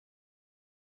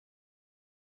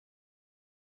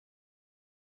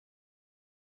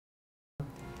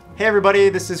Hey everybody,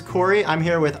 this is Corey. I'm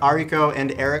here with Ariko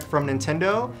and Eric from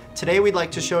Nintendo. Today we'd like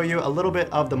to show you a little bit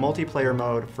of the multiplayer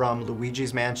mode from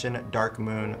Luigi's Mansion Dark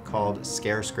Moon called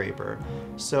ScareScraper.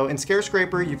 So in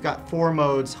ScareScraper you've got 4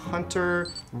 modes: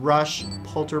 Hunter, Rush,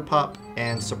 Polterpup,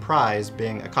 and Surprise,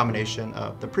 being a combination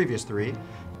of the previous 3.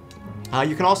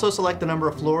 You can also select the number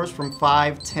of floors from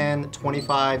 5, 10,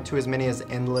 25 to as many as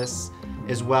endless,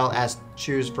 as well as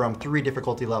choose from 3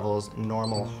 difficulty levels: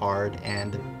 normal, hard,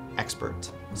 and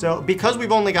expert. So because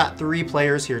we've only got 3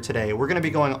 players here today, we're gonna be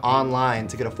going online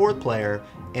to get a 4th player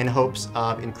in hopes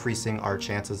of increasing our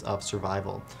chances of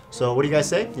survival. So what do you guys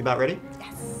say? You about ready?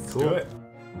 Yes. Cool. Do it.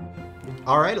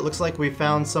 All right, it looks like we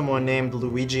found someone named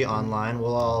Luigi online.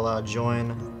 We'll all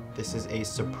join. This is a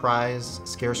surprise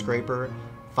ScareScraper,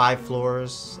 5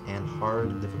 floors and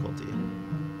hard difficulty.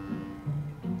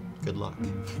 Good luck.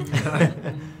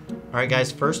 All right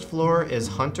guys, first floor is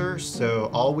Hunter, so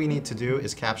all we need to do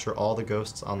is capture all the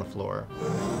ghosts on the floor.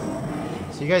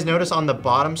 So you guys notice on the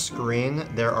bottom screen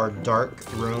there are dark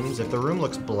rooms. If the room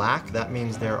looks black, that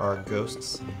means there are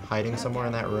ghosts hiding somewhere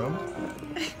in that room.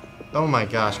 Oh my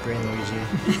gosh, green Luigi.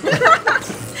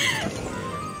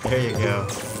 There you go.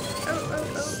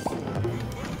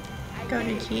 Go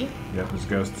to G. Yep, there's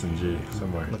ghosts in G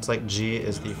somewhere. Looks like G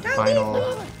is the final.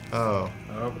 Oh.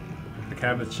 Oh, the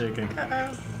cabinet's shaking.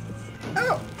 Uh-oh.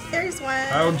 Oh, there's one.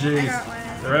 Oh, geez. I got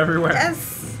one. They're everywhere.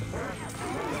 Yes.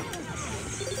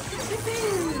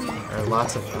 There are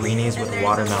lots of greenies with There's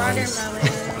watermelons. a watermelon.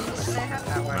 I have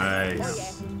that one.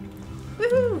 Nice.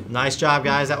 Woohoo. Nice job,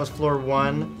 guys. That was floor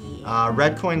 1.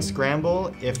 Red coin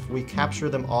scramble. If we capture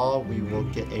them all, we will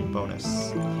get a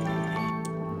bonus.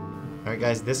 All right,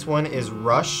 guys, this one is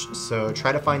Rush, so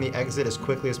try to find the exit as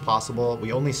quickly as possible.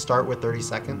 We only start with 30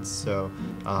 seconds, so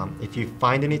if you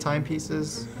find any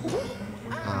timepieces,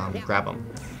 grab them.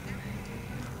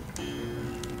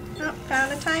 Oh,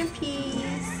 found a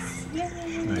timepiece.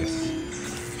 Yay.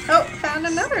 Nice. Oh, found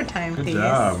another timepiece. Good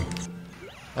job.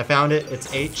 I found it.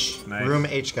 It's H. Nice. Room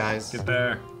H, guys. Get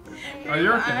there. Oh,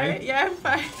 you're okay. Yeah, I'm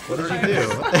fine. What did you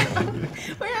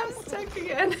do? Wait, I'm stuck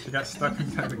again. She got stuck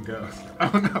inside a ghost. Oh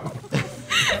no.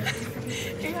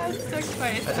 I got stuck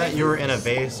twice. I thought you were in a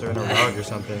vase or in a rug or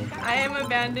something. I am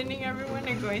abandoning everyone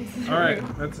and going to the Alright,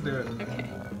 room. let's do it. Okay.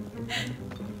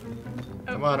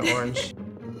 Come on, Orange.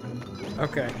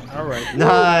 Okay, alright.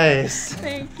 Nice.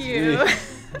 Thank you.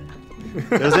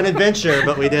 It was an adventure,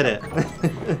 but we did it.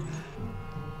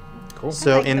 Cool.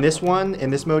 So in this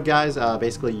mode, guys,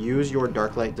 basically use your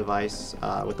dark light device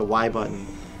with the Y button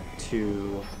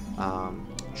to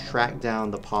track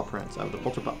down the paw prints of the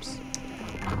Polterpups.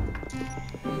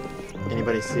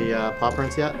 Anybody see paw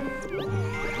prints yet?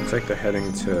 Looks like they're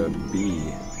heading to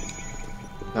B.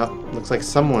 Oh, looks like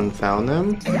someone found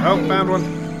them. Oh, found one.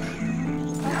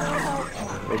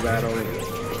 We're battling.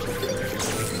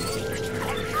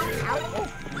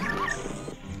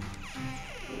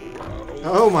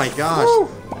 Oh my gosh,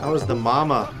 that was the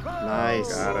mama.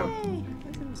 Nice. Got him.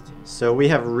 So we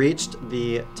have reached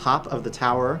the top of the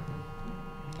tower,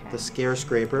 the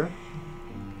ScareScraper.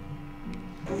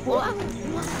 Oh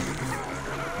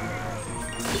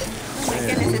my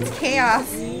goodness, it's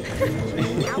chaos.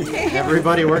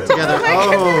 Everybody work together.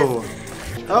 Oh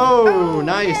Oh,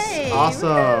 nice. yay.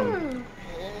 Awesome.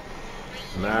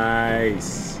 Woohoo.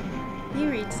 Nice. You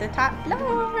reached the top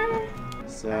floor.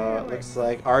 So it looks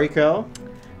like Ariko,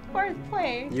 4th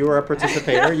place. you were a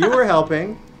participator. You were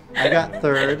helping. I got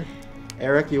 3rd.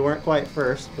 Eric, you weren't quite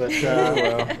first, but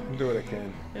Well, I'll do what I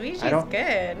can. Luigi's I don't-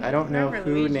 good. I don't know Whoever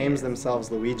who Luigi names is. themselves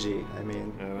Luigi. I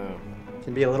mean, I don't know.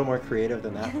 can be a little more creative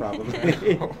than that,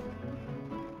 probably.